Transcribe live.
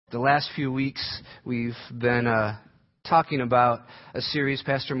The last few weeks, we've been talking about a series.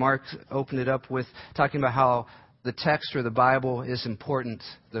 Pastor Mark opened it up with talking about how the text or the Bible is important,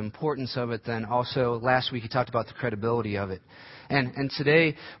 the importance of it. Then also last week he talked about the credibility of it. And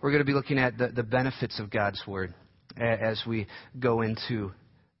today we're going to be looking at the benefits of God's Word as we go into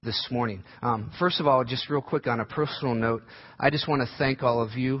this morning. First of all, just real quick on a personal note, I just want to thank all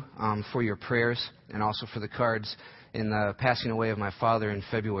of you for your prayers and also for the cards in the passing away of my father in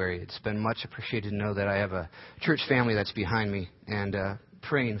February. It's been much appreciated to know that I have a church family that's behind me and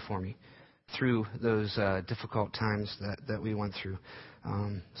praying for me through those difficult times that we went through.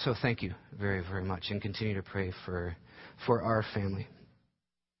 So thank you very, very much, and continue to pray for our family.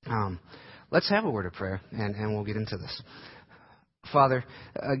 Let's have a word of prayer, and we'll get into this. Father,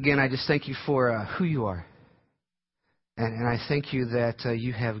 again, I just thank you for who you are. And I thank you that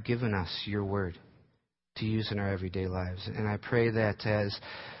you have given us your word to use in our everyday lives. And I pray that as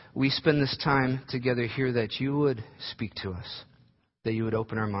we spend this time together here, that you would speak to us, that you would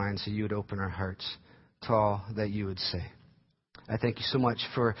open our minds, that you would open our hearts to all that you would say. I thank you so much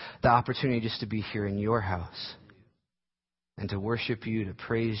for the opportunity just to be here in your house and to worship you, to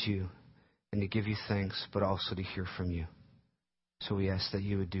praise you, and to give you thanks, but also to hear from you. So we ask that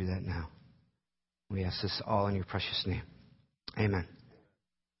you would do that now. We ask this all in your precious name. Amen.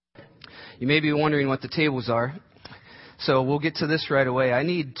 You may be wondering what the tables are, so we'll get to this right away. I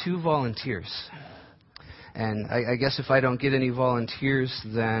need 2 volunteers. And I guess if I don't get any volunteers,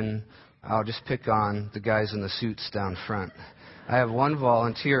 then I'll just pick on the guys in the suits down front. I have 1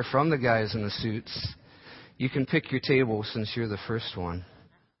 volunteer from the guys in the suits. You can pick your table since you're the first one.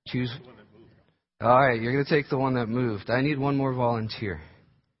 Choose. All right, you're going to take the one that moved. I need 1 more volunteer.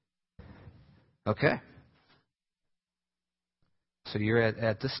 Okay. So you're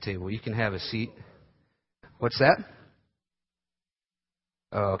at this table. You can have a seat. What's that?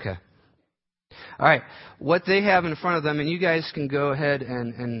 Oh, okay. All right. What they have in front of them, and you guys can go ahead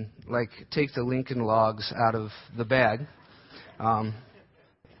and take the Lincoln Logs out of the bag.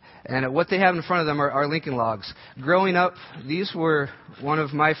 And what they have in front of them are Lincoln Logs. Growing up, these were one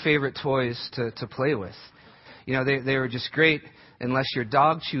of my favorite toys to play with. You know, they were just great unless your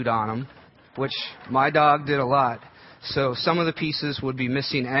dog chewed on them, which my dog did a lot. So some of the pieces would be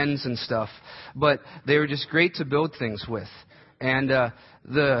missing ends and stuff. But they were just great to build things with. And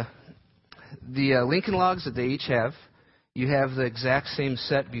the Lincoln Logs that they each have, you have the exact same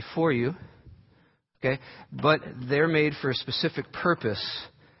set before you. Okay? But they're made for a specific purpose.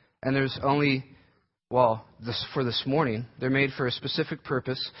 And there's only, for this morning, they're made for a specific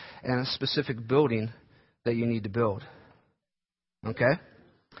purpose and a specific building that you need to build. Okay?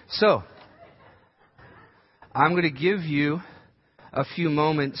 So, I'm going to give you a few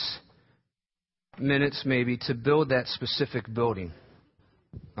minutes maybe, to build that specific building.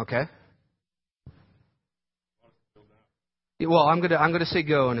 Okay? Well, I'm going to say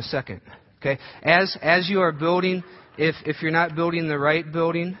go in a second. Okay? As you are building, if you're not building the right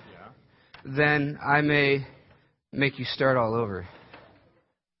building, then I may make you start all over.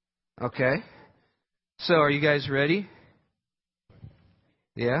 Okay? So, are you guys ready?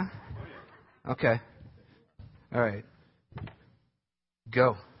 Yeah? Okay. All right.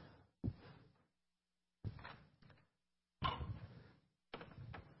 Go.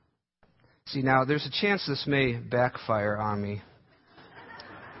 See, now, there's a chance this may backfire on me.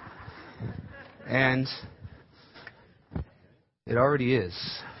 And it already is.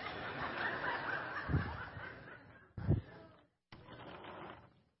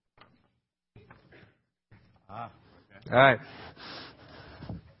 All right.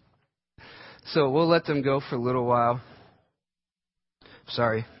 So we'll let them go for a little while.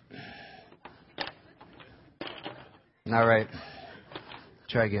 Sorry. All right.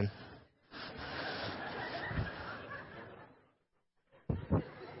 Try again.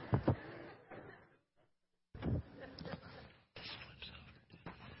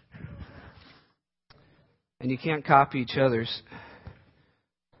 And you can't copy each other's.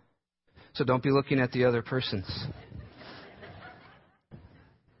 So don't be looking at the other person's.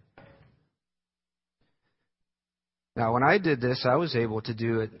 Now, when I did this, I was able to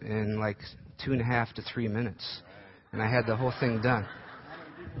do it in 2.5 to 3 minutes. And I had the whole thing done.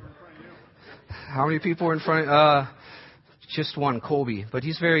 How many people were in front? Just one, Colby. But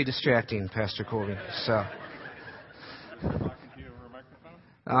he's very distracting, Pastor Colby. So.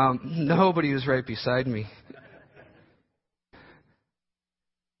 Nobody was right beside me.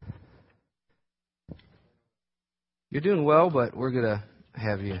 You're doing well, but we're going to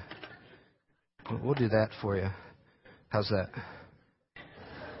have you. We'll do that for you. How's that?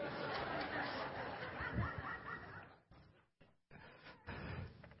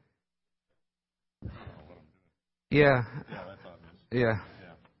 Yeah. Yeah, that's obvious. Yeah. Yeah.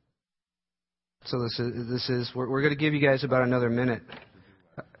 So we're going to give you guys about another minute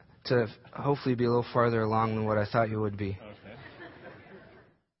to hopefully be a little farther along than what I thought you would be.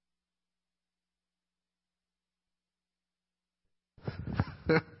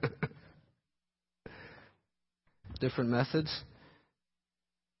 Okay. Different methods.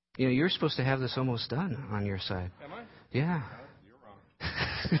 You know, you're supposed to have this almost done on your side. Am I? Yeah. No, you're wrong.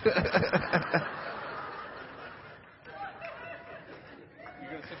 You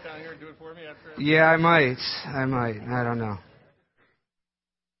gonna sit down here and do it for me after? Yeah, I might. I don't know.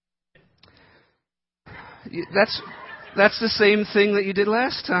 That's the same thing that you did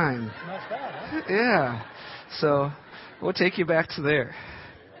last time. Not bad, huh? Yeah. So we'll take you back to there.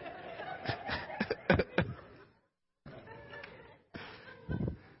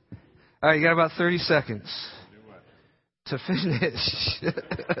 All right, you got about 30 seconds to finish.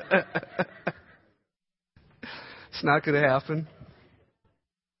 It's not going to happen.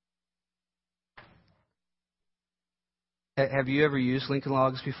 Have you ever used Lincoln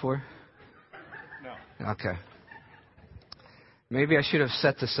Logs before? No. Okay. Maybe I should have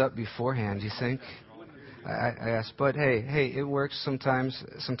set this up beforehand, you think? I asked, but hey, it works sometimes.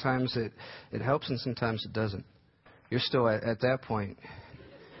 Sometimes it helps and sometimes it doesn't. You're still at that point.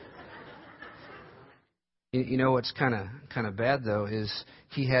 You know what's kind of bad though is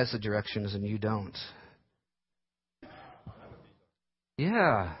he has the directions and you don't.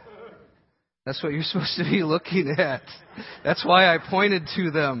 Yeah. That's what you're supposed to be looking at. That's why I pointed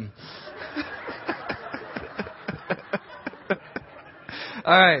to them.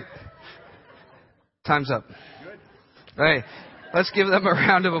 All right. Time's up. Good. All right. Let's give them a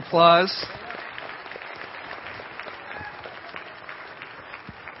round of applause.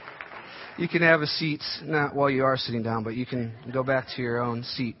 You can have a seat, not while you are sitting down, but you can go back to your own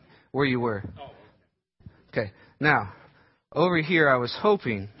seat where you were. Okay. Now, over here I was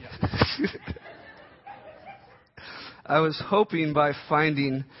hoping... I was hoping by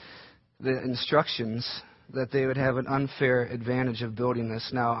finding the instructions that they would have an unfair advantage of building this.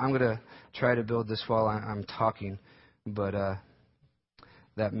 Now, I'm going to try to build this while I'm talking, but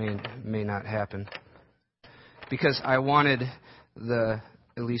that may not happen. Because I wanted the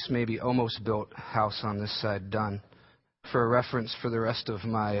at least maybe almost built house on this side done for a reference for the rest of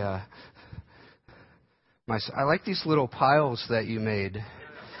my... I like these little piles that you made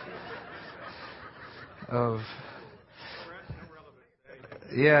of...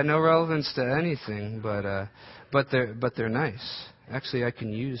 Yeah, no relevance to anything, but they're nice. Actually, I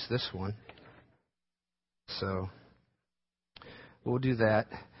can use this one. So we'll do that.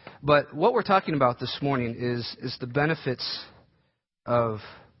 But what we're talking about this morning is the benefits of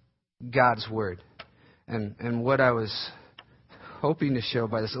God's Word. And what I was hoping to show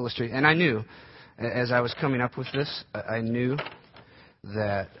by this illustration, and I knew, as I was coming up with this, I knew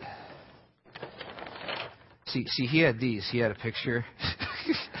that... See, he had these. He had a picture.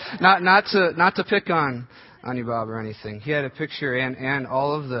 not to pick on you, Bob, or anything. He had a picture and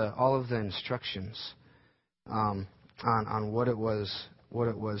all of the instructions on what it was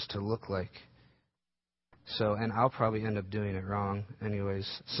to look like. So, and I'll probably end up doing it wrong, anyways,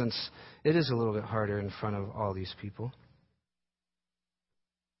 since it is a little bit harder in front of all these people.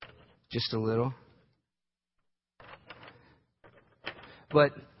 Just a little.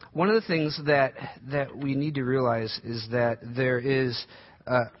 But one of the things that we need to realize is that there is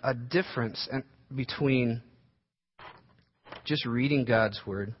a difference between just reading God's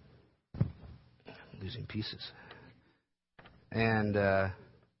Word, losing pieces, and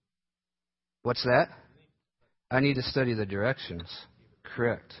what's that? I need to study the directions.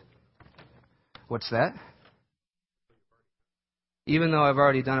 Correct. What's that? Even though I've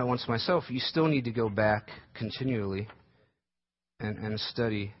already done it once myself, you still need to go back continually and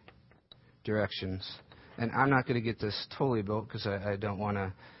study directions. And I'm not going to get this totally built because I don't want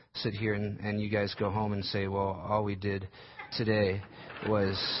to sit here and you guys go home and say, well, all we did today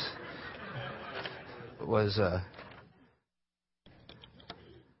was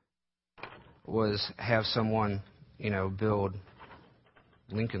have someone, build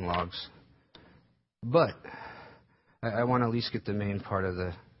Lincoln Logs. But I want to at least get the main part of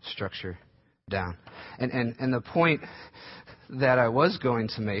the structure down. And the point that I was going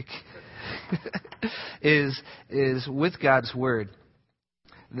to make is with God's Word,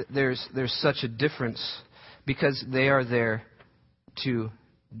 there's such a difference because they are there to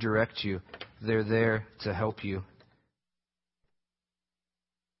direct you. They're there to help you.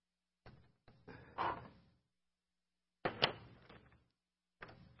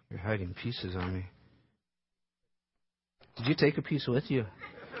 You're hiding pieces on me. Did you take a piece with you?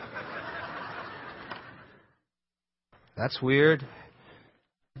 That's weird.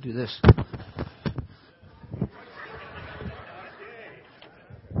 Do this.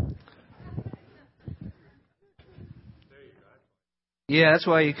 Yeah, that's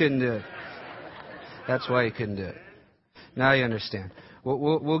why you couldn't do it. That's why you couldn't do it. Now you understand.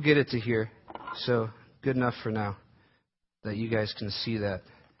 We'll get it to here. So good enough for now that you guys can see that.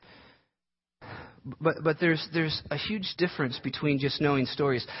 But there's a huge difference between just knowing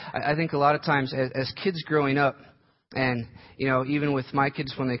stories. I think a lot of times as kids growing up, and even with my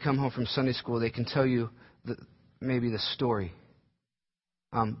kids when they come home from Sunday school, they can tell you maybe the story,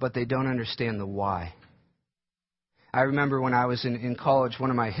 but they don't understand the why. I remember when I was in college, one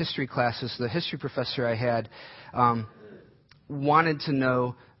of my history classes, the history professor I had wanted to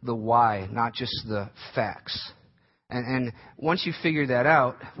know the why, not just the facts. And once you figure that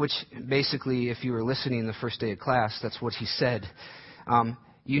out, which basically, if you were listening the first day of class, that's what he said,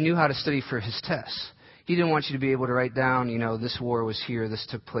 you knew how to study for his tests. He didn't want you to be able to write down, this war was here, this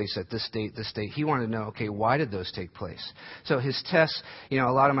took place at this date, this date. He wanted to know, okay, why did those take place? So his tests, a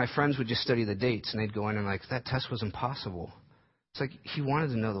lot of my friends would just study the dates, and they'd go in and that test was impossible. It's like he wanted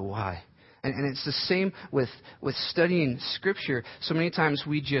to know the why. And it's the same with studying Scripture. So many times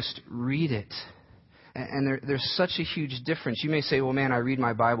we just read it. And there's such a huge difference. You may say, well, man, I read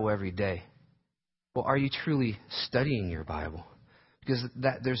my Bible every day. Well, are you truly studying your Bible? Because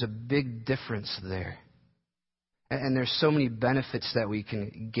there's a big difference there. And there's so many benefits that we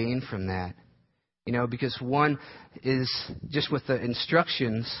can gain from that. Because one is just with the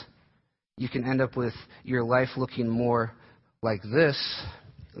instructions, you can end up with your life looking more like this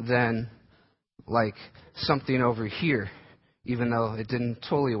than like something over here, even though it didn't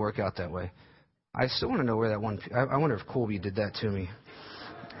totally work out that way. I still want to know where that one... I wonder if Colby did that to me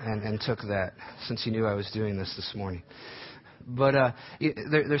and took that, since he knew I was doing this morning. But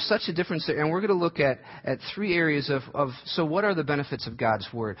there's such a difference there. And we're going to look at three areas of so what are the benefits of God's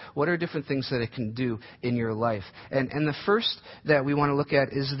Word? What are different things that it can do in your life? And the first that we want to look at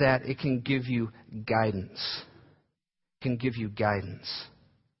is that it can give you guidance. It can give you guidance.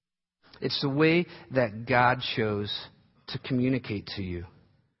 It's the way that God chose to communicate to you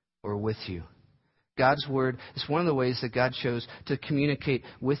or with you. God's Word is one of the ways that God chose to communicate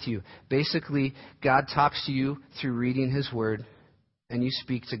with you. Basically, God talks to you through reading His Word, and you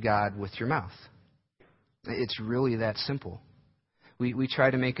speak to God with your mouth. It's really that simple. We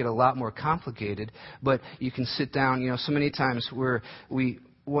try to make it a lot more complicated, but you can sit down. So many times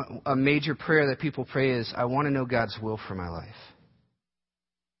a major prayer that people pray is, I want to know God's will for my life.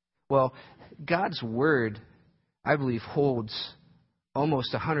 Well, God's Word, I believe, holds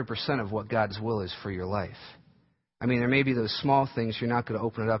almost 100% of what God's will is for your life. I mean, there may be those small things. You're not going to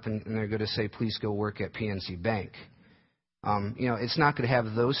open it up and they're going to say, please go work at PNC Bank. It's not going to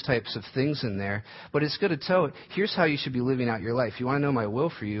have those types of things in there, but it's going to tell it, here's how you should be living out your life. You want to know my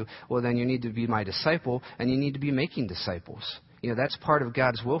will for you? Well, then you need to be my disciple, and you need to be making disciples. That's part of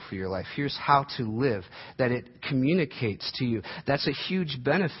God's will for your life. Here's how to live, that it communicates to you. That's a huge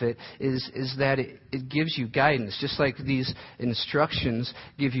benefit, is that it gives you guidance. Just like these instructions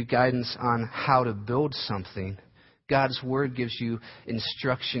give you guidance on how to build something, God's Word gives you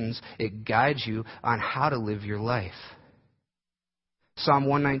instructions. It guides you on how to live your life. Psalm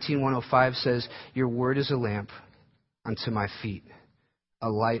 119:105 says, your Word is a lamp unto my feet, a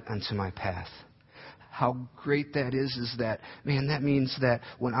light unto my path. How great that is that, man, that means that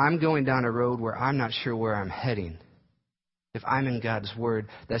when I'm going down a road where I'm not sure where I'm heading, if I'm in God's Word,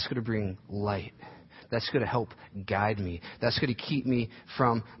 that's going to bring light. That's going to help guide me. That's going to keep me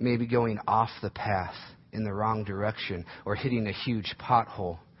from maybe going off the path in the wrong direction or hitting a huge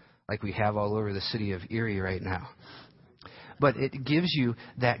pothole like we have all over the city of Erie right now. But it gives you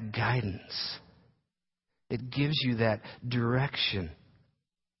that guidance. It gives you that direction.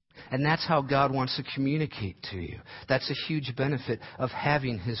 And that's how God wants to communicate to you. That's a huge benefit of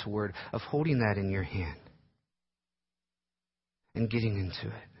having His Word, of holding that in your hand and getting into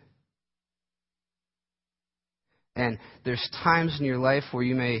it. And there's times in your life where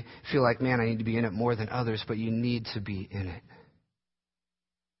you may feel like, man, I need to be in it more than others, but you need to be in it.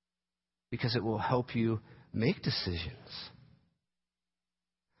 Because it will help you make decisions.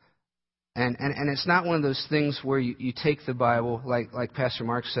 And it's not one of those things where you take the Bible, like Pastor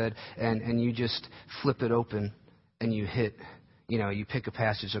Mark said, and you just flip it open and you hit, you pick a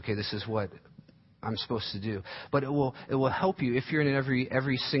passage, okay, this is what I'm supposed to do. But it will help you if you're in it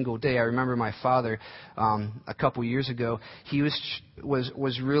every single day. I remember my father, a couple years ago, he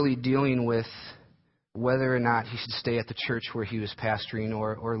was really dealing with whether or not he should stay at the church where he was pastoring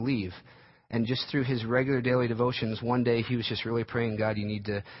or leave. And just through his regular daily devotions, one day he was just really praying, God, you need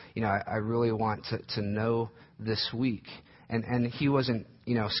to, I really want to know this week. And he wasn't,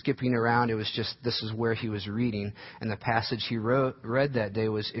 skipping around. It was just, this is where he was reading. And the passage he read that day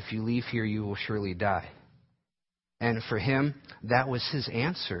was, if you leave here, you will surely die. And for him, that was his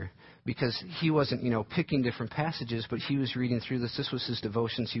answer. Because he wasn't, picking different passages, but he was reading through this. This was his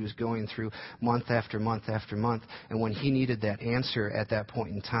devotions he was going through month after month after month. And when he needed that answer at that point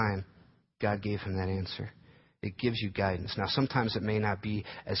in time, God gave him that answer. It gives you guidance. Now, sometimes it may not be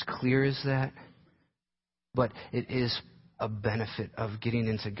as clear as that, but it is a benefit of getting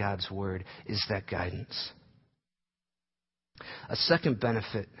into God's Word, is that guidance. A second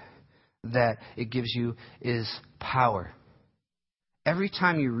benefit that it gives you is power. Every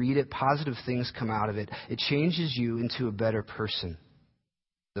time you read it, positive things come out of it. It changes you into a better person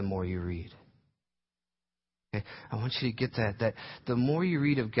the more you read. Okay? I want you to get that the more you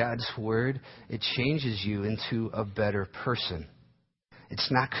read of God's Word, it changes you into a better person.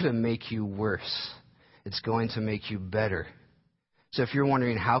 It's not going to make you worse. It's going to make you better. So if you're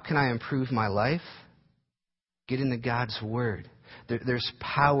wondering, how can I improve my life? Get into God's Word. There's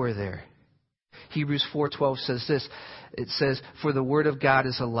power there. Hebrews 4:12 says this. It says, for the Word of God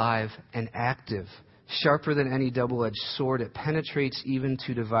is alive and active, sharper than any double-edged sword. It penetrates even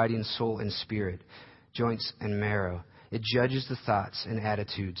to dividing soul and spirit, joints and marrow. It judges the thoughts and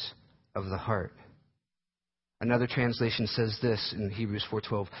attitudes of the heart. Another translation says this in Hebrews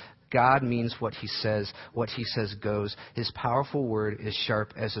 4:12. God means what he says goes. His powerful word is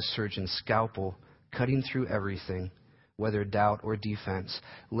sharp as a surgeon's scalpel, cutting through everything, whether doubt or defense,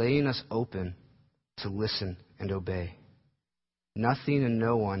 laying us open to listen and obey. Nothing and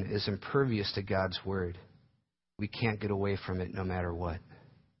no one is impervious to God's word. We can't get away from it no matter what.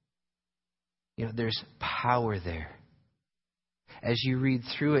 There's power there. As you read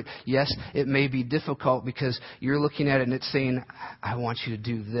through it, yes, it may be difficult because you're looking at it and it's saying, I want you to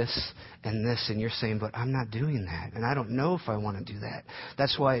do this and this. And you're saying, but I'm not doing that. And I don't know if I want to do that.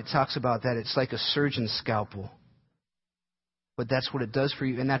 That's why it talks about that. It's like a surgeon's scalpel. But that's what it does for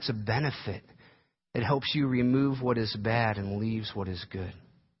you. And that's a benefit. It helps you remove what is bad and leaves what is good,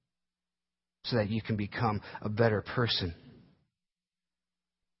 so that you can become a better person.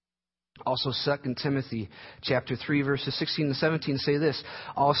 Also, 2 Timothy chapter 3, verses 16 and 17 say this.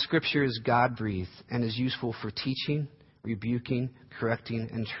 All Scripture is God-breathed and is useful for teaching, rebuking, correcting,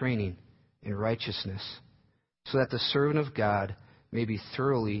 and training in righteousness, so that the servant of God may be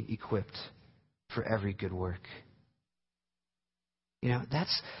thoroughly equipped for every good work.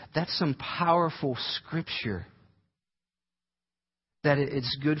 That's some powerful Scripture. That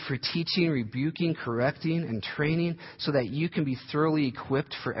it's good for teaching, rebuking, correcting, and training so that you can be thoroughly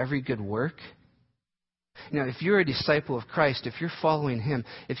equipped for every good work. If you're a disciple of Christ, if you're following Him,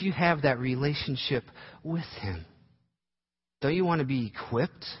 if you have that relationship with Him, don't you want to be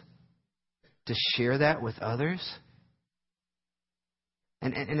equipped to share that with others?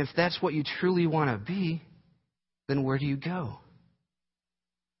 And if that's what you truly want to be, then where do you go?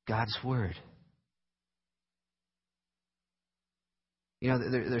 God's Word.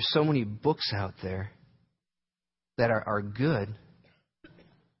 There's so many books out there that are good,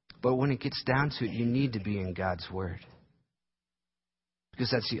 but when it gets down to it, you need to be in God's Word.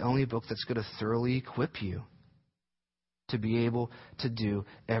 Because that's the only book that's going to thoroughly equip you to be able to do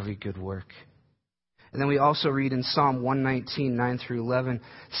every good work. And then we also read in Psalm 119, 9 through 11,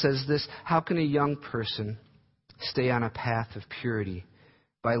 says this, how can a young person stay on a path of purity?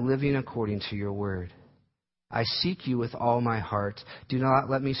 By living according to your word. I seek you with all my heart. Do not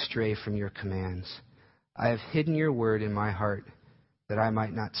let me stray from your commands. I have hidden your word in my heart that I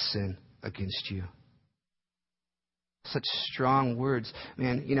might not sin against you. Such strong words.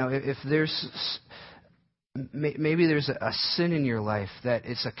 Man, if there's, maybe there's a sin in your life that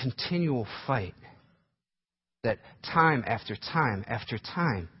it's a continual fight. That time after time after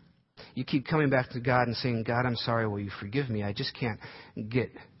time, you keep coming back to God and saying, God, I'm sorry, will you forgive me? I just can't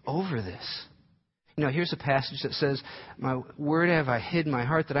get over this. Here's a passage that says, my word have I hid in my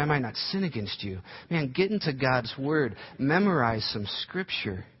heart that I might not sin against you. Man, get into God's word. Memorize some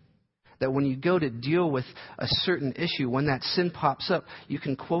scripture. That when you go to deal with a certain issue, when that sin pops up, you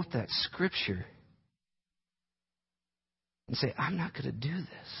can quote that scripture. And say, I'm not going to do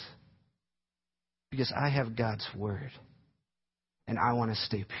this. Because I have God's word. And I want to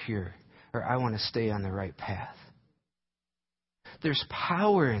stay pure. Or I want to stay on the right path. There's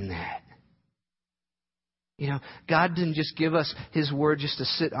power in that. God didn't just give us His word just to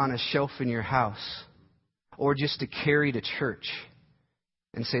sit on a shelf in your house. Or just to carry to church.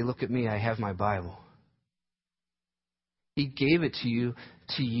 And say, look at me, I have my Bible. He gave it to you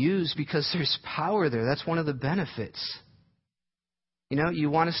to use because there's power there. That's one of the benefits. You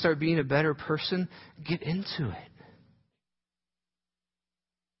want to start being a better person? Get into it.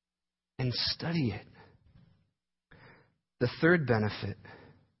 And study it. The third benefit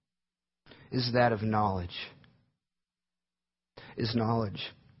is that of knowledge. Is knowledge.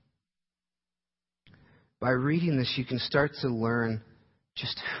 By reading this, you can start to learn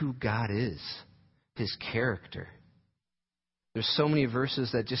just who God is, His character. There's so many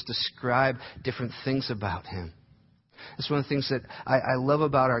verses that just describe different things about Him. That's one of the things that I love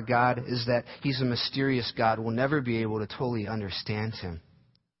about our God is that He's a mysterious God. We'll never be able to totally understand Him.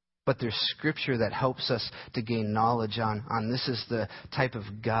 But there's Scripture that helps us to gain knowledge on this is the type of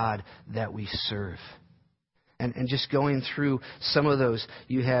God that we serve. And just going through some of those,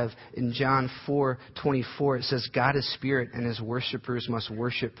 you have in John 4:24, it says, God is spirit, and His worshipers must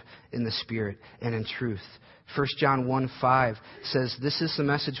worship in the spirit and in truth. 1 John 1:5 says, this is the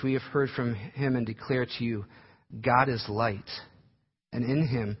message we have heard from Him and declare to you. God is light, and in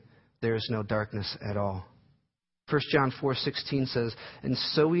Him there is no darkness at all. 1 John 4:16 says, and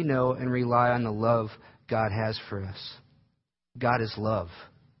so we know and rely on the love God has for us. God is love.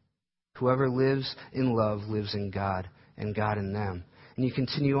 Whoever lives in love lives in God, and God in them. And you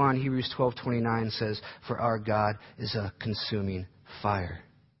continue on, Hebrews 12:29 says, for our God is a consuming fire.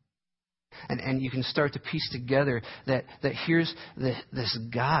 And you can start to piece together that here's this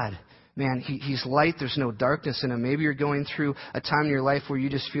God. Man, He's light. There's no darkness in Him. Maybe you're going through a time in your life where you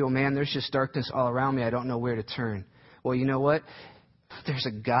just feel, man, there's just darkness all around me. I don't know where to turn. Well, you know what? There's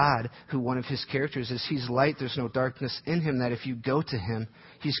a God who one of His characters is He's light. There's no darkness in Him, that if you go to Him,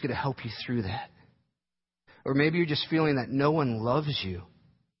 He's going to help you through that. Or maybe you're just feeling that no one loves you.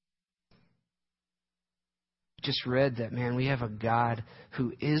 Just read that, man, we have a God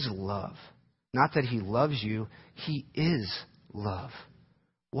who is love. Not that He loves you, He is love.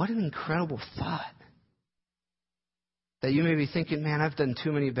 What an incredible thought. That you may be thinking, man, I've done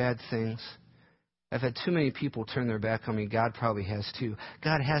too many bad things. I've had too many people turn their back on me. God probably has too.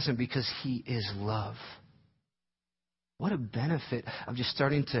 God hasn't, because He is love. What a benefit of just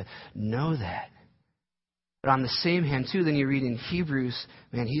starting to know that. But on the same hand, too, then you read in Hebrews,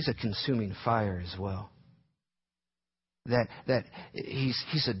 man, He's a consuming fire as well. That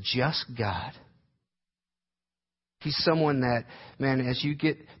He's a just God. He's someone that, man, as you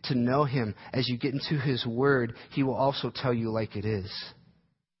get to know Him, as you get into His Word, He will also tell you like it is.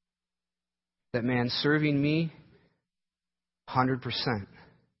 That, man, serving me, 100%.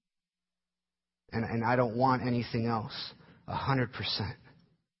 And I don't want anything else, 100%.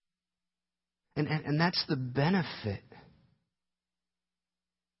 And that's the benefit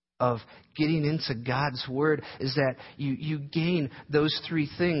of getting into God's Word, is that you gain those three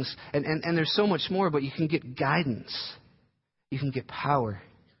things. And there's so much more, but you can get guidance. You can get power.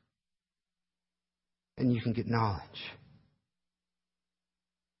 And you can get knowledge.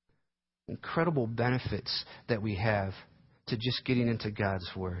 Incredible benefits that we have to just getting into God's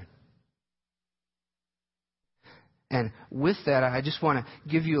Word. And with that, I just want to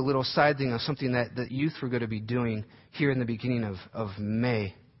give you a little side thing of something that the youth were going to be doing here in the beginning of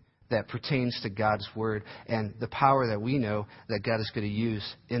May that pertains to God's Word and the power that we know that God is going to use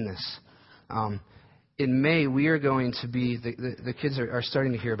in this. In May, we are going to be, the kids are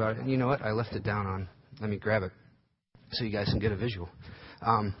starting to hear about it. And you know what? I left it down on, let me grab it so you guys can get a visual.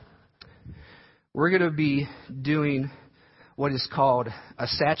 We're going to be doing what is called a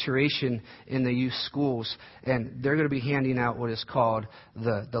saturation in the youth schools, and they're going to be handing out what is called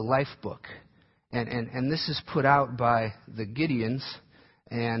the life book. And this is put out by the Gideons,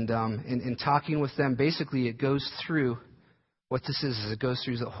 and in talking with them, basically it goes through, what this is it goes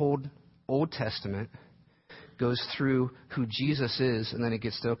through the whole Old Testament, goes through who Jesus is, and then it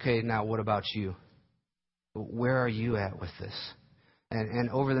gets to, okay, now what about you? Where are you at with this? And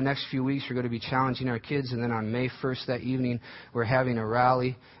over the next few weeks, we're going to be challenging our kids. And then on May 1st, that evening, we're having a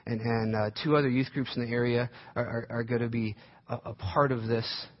rally. And two other youth groups in the area are going to be a part of this.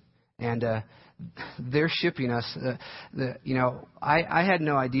 And they're shipping us. I had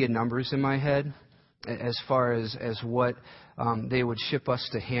no idea numbers in my head as far as what they would ship us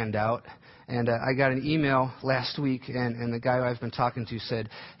to hand out. And I got an email last week, and the guy I've been talking to said,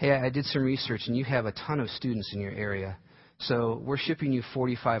 hey, I did some research, and you have a ton of students in your area. So we're shipping you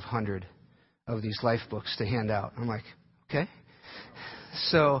 4,500 of these life books to hand out. I'm like, okay.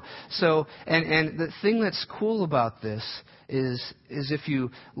 So the thing that's cool about this is if you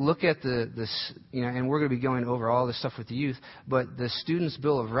look at this, and we're going to be going over all this stuff with the youth, but the Students'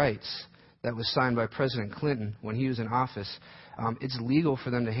 Bill of Rights that was signed by President Clinton when he was in office, it's legal for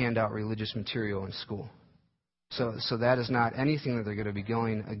them to hand out religious material in school. So that is not anything that they're going to be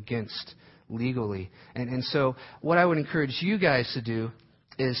going against legally. And so what I would encourage you guys to do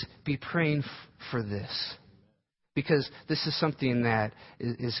is be praying for this. Because this is something that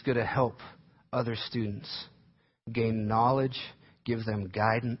is going to help other students gain knowledge, give them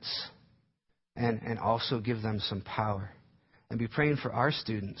guidance, and also give them some power. And be praying for our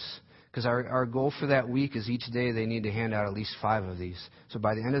students. Because our goal for that week is each day they need to hand out at least 5 of these. So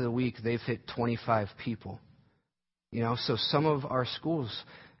by the end of the week, they've hit 25 people. So some of our schools,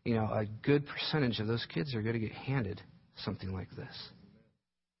 a good percentage of those kids are going to get handed something like this.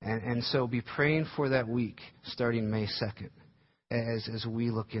 And so be praying for that week starting May 2nd as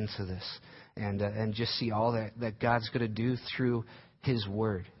we look into this and just see all that God's going to do through His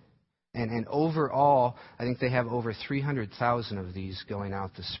Word. And overall, I think they have over 300,000 of these going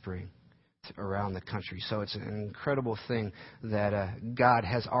out this spring around the country. So it's an incredible thing that God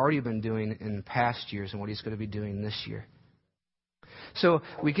has already been doing in past years and what He's going to be doing this year. So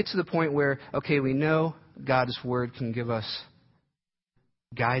we get to the point where, okay, we know God's Word can give us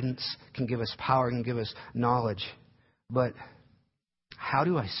guidance, can give us power, can give us knowledge. But how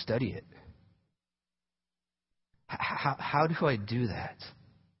do I study it? How do I do that?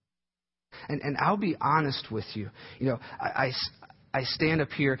 And I'll be honest with you. I stand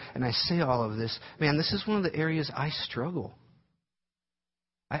up here and I say all of this. Man, this is one of the areas I struggle.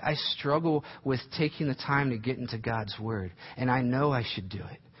 I struggle with taking the time to get into God's Word. And I know I should do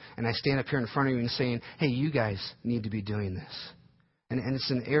it. And I stand up here in front of you and saying, hey, you guys need to be doing this. And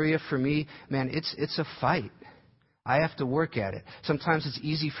it's an area for me, man, it's a fight. I have to work at it. Sometimes it's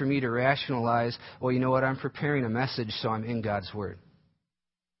easy for me to rationalize, well, you know what, I'm preparing a message, so I'm in God's Word.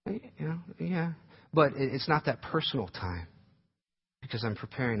 Yeah. But it's not that personal time because I'm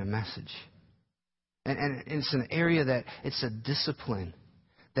preparing a message. And it's an area that it's a discipline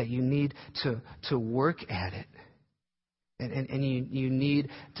that you need to work at it. And you need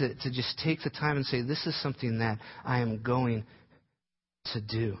to just take the time and say, this is something that I am going to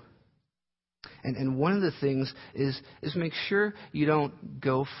do. And one of the things is make sure you don't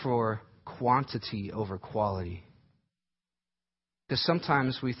go for quantity over quality. Because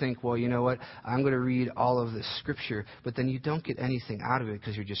sometimes we think, well, you know what, I'm going to read all of this Scripture, but then you don't get anything out of it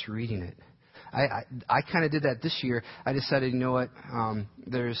because you're just reading it. I kind of did that this year. I decided, you know what,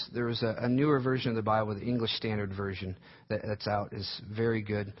 there was a newer version of the Bible, the English Standard Version that's out. It's very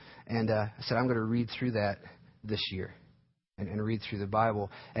good. And I said, I'm going to read through that this year and read through the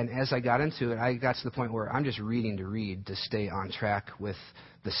Bible. And as I got into it, I got to the point where I'm just reading to read to stay on track with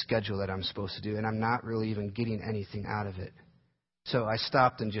the schedule that I'm supposed to do. And I'm not really even getting anything out of it. So I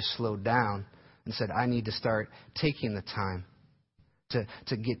stopped and just slowed down and said, I need to start taking the time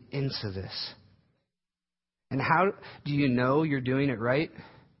to get into this. And how do you know you're doing it right?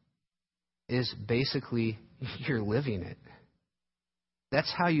 Is basically you're living it.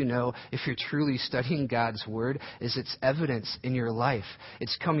 That's how you know if you're truly studying God's Word, is it's evidence in your life.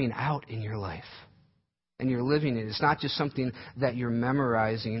 It's coming out in your life. And you're living it. It's not just something that you're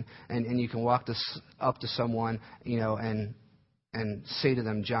memorizing and you can walk up to someone, and say to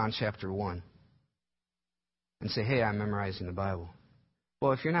them, John chapter 1. And say, hey, I'm memorizing the Bible.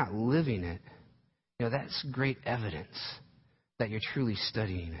 Well, if you're not living it, that's great evidence that you're truly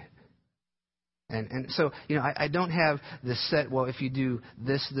studying it. And so, I don't have this set, well, if you do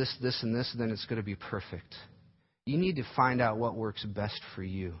this, and this, then it's going to be perfect. You need to find out what works best for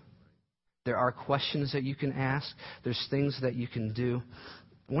you. There are questions that you can ask. There's things that you can do.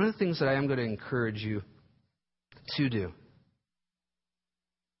 One of the things that I am going to encourage you to do,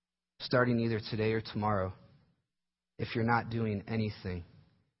 starting either today or tomorrow, if you're not doing anything,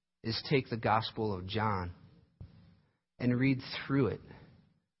 is take the Gospel of John and read through it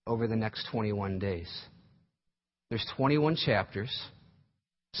over the next 21 days. There's 21 chapters,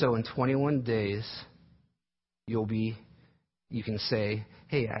 so in 21 days, you can say,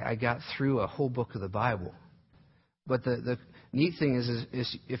 hey, I got through a whole book of the Bible. But the neat thing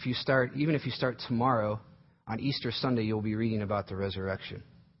is if you start tomorrow, on Easter Sunday, you'll be reading about the resurrection.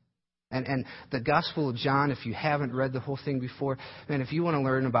 And the Gospel of John, if you haven't read the whole thing before, man, if you want to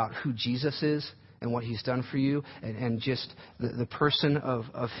learn about who Jesus is and what He's done for you and just the person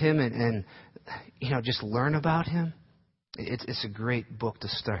of Him and just learn about Him, it's a great book to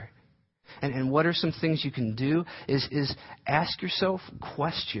start. And what are some things you can do is ask yourself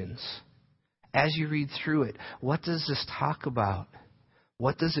questions as you read through it. What does this talk about?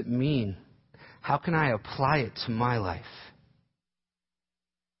 What does it mean? How can I apply it to my life?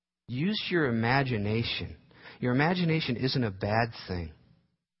 Use your imagination. Your imagination isn't a bad thing.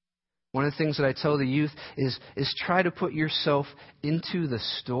 One of the things that I tell the youth is try to put yourself into the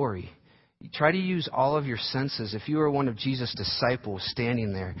story. Try to use all of your senses. If you were one of Jesus' disciples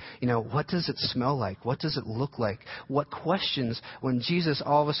standing there, what does it smell like? What does it look like? What questions, when Jesus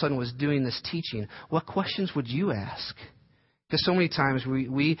all of a sudden was doing this teaching, what questions would you ask? Because so many times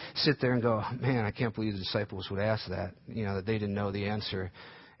we sit there and go, man, I can't believe the disciples would ask that, that they didn't know the answer.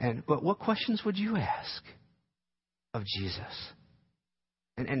 But what questions would you ask of Jesus?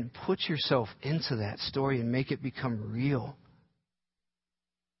 And put yourself into that story and make it become real.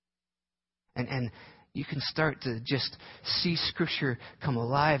 And you can start to just see Scripture come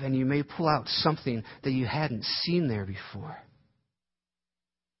alive, and you may pull out something that you hadn't seen there before.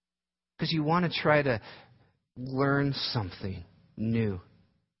 Because you want to try to learn something new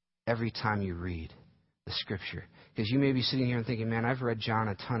every time you read the Scripture. Because you may be sitting here and thinking, man, I've read John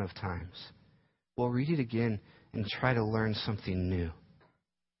a ton of times. Well, read it again and try to learn something new.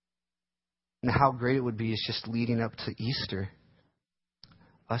 And how great it would be is just leading up to Easter.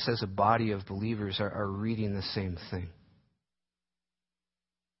 Us as a body of believers are reading the same thing.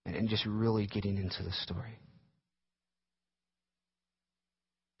 And just really getting into the story.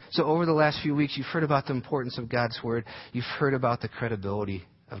 So over the last few weeks, you've heard about the importance of God's Word. You've heard about the credibility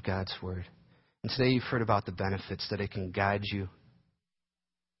of God's Word. And today you've heard about the benefits that it can guide you.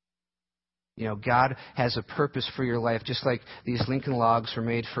 God has a purpose for your life, just like these Lincoln logs were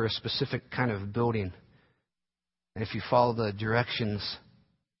made for a specific kind of building. And if you follow the directions,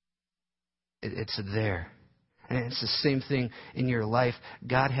 it's there. And it's the same thing in your life.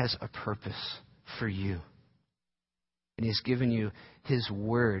 God has a purpose for you. And He's given you His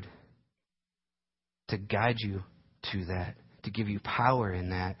Word to guide you to that, to give you power in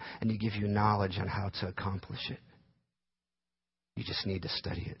that, and to give you knowledge on how to accomplish it. You just need to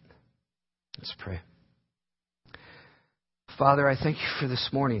study it. Let's pray. Father, I thank you for this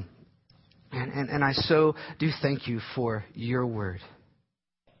morning. And I so do thank you for your Word.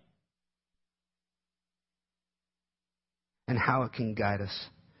 And how it can guide us.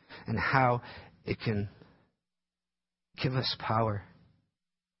 And how it can give us power.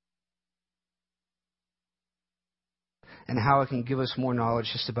 And how it can give us more knowledge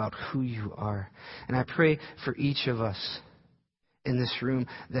just about who you are. And I pray for each of us in this room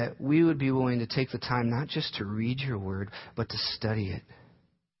that we would be willing to take the time not just to read your word, but to study it.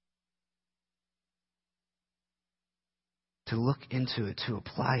 To look into it, to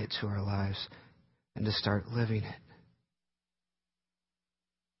apply it to our lives, and to start living it.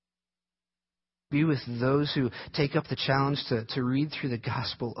 Be with those who take up the challenge to read through the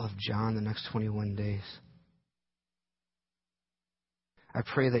Gospel of John the next 21 days. I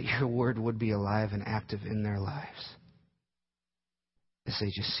pray that your word would be alive and active in their lives as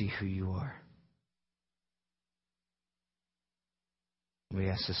they just see who you are. We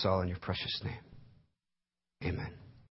ask this all in your precious name. Amen.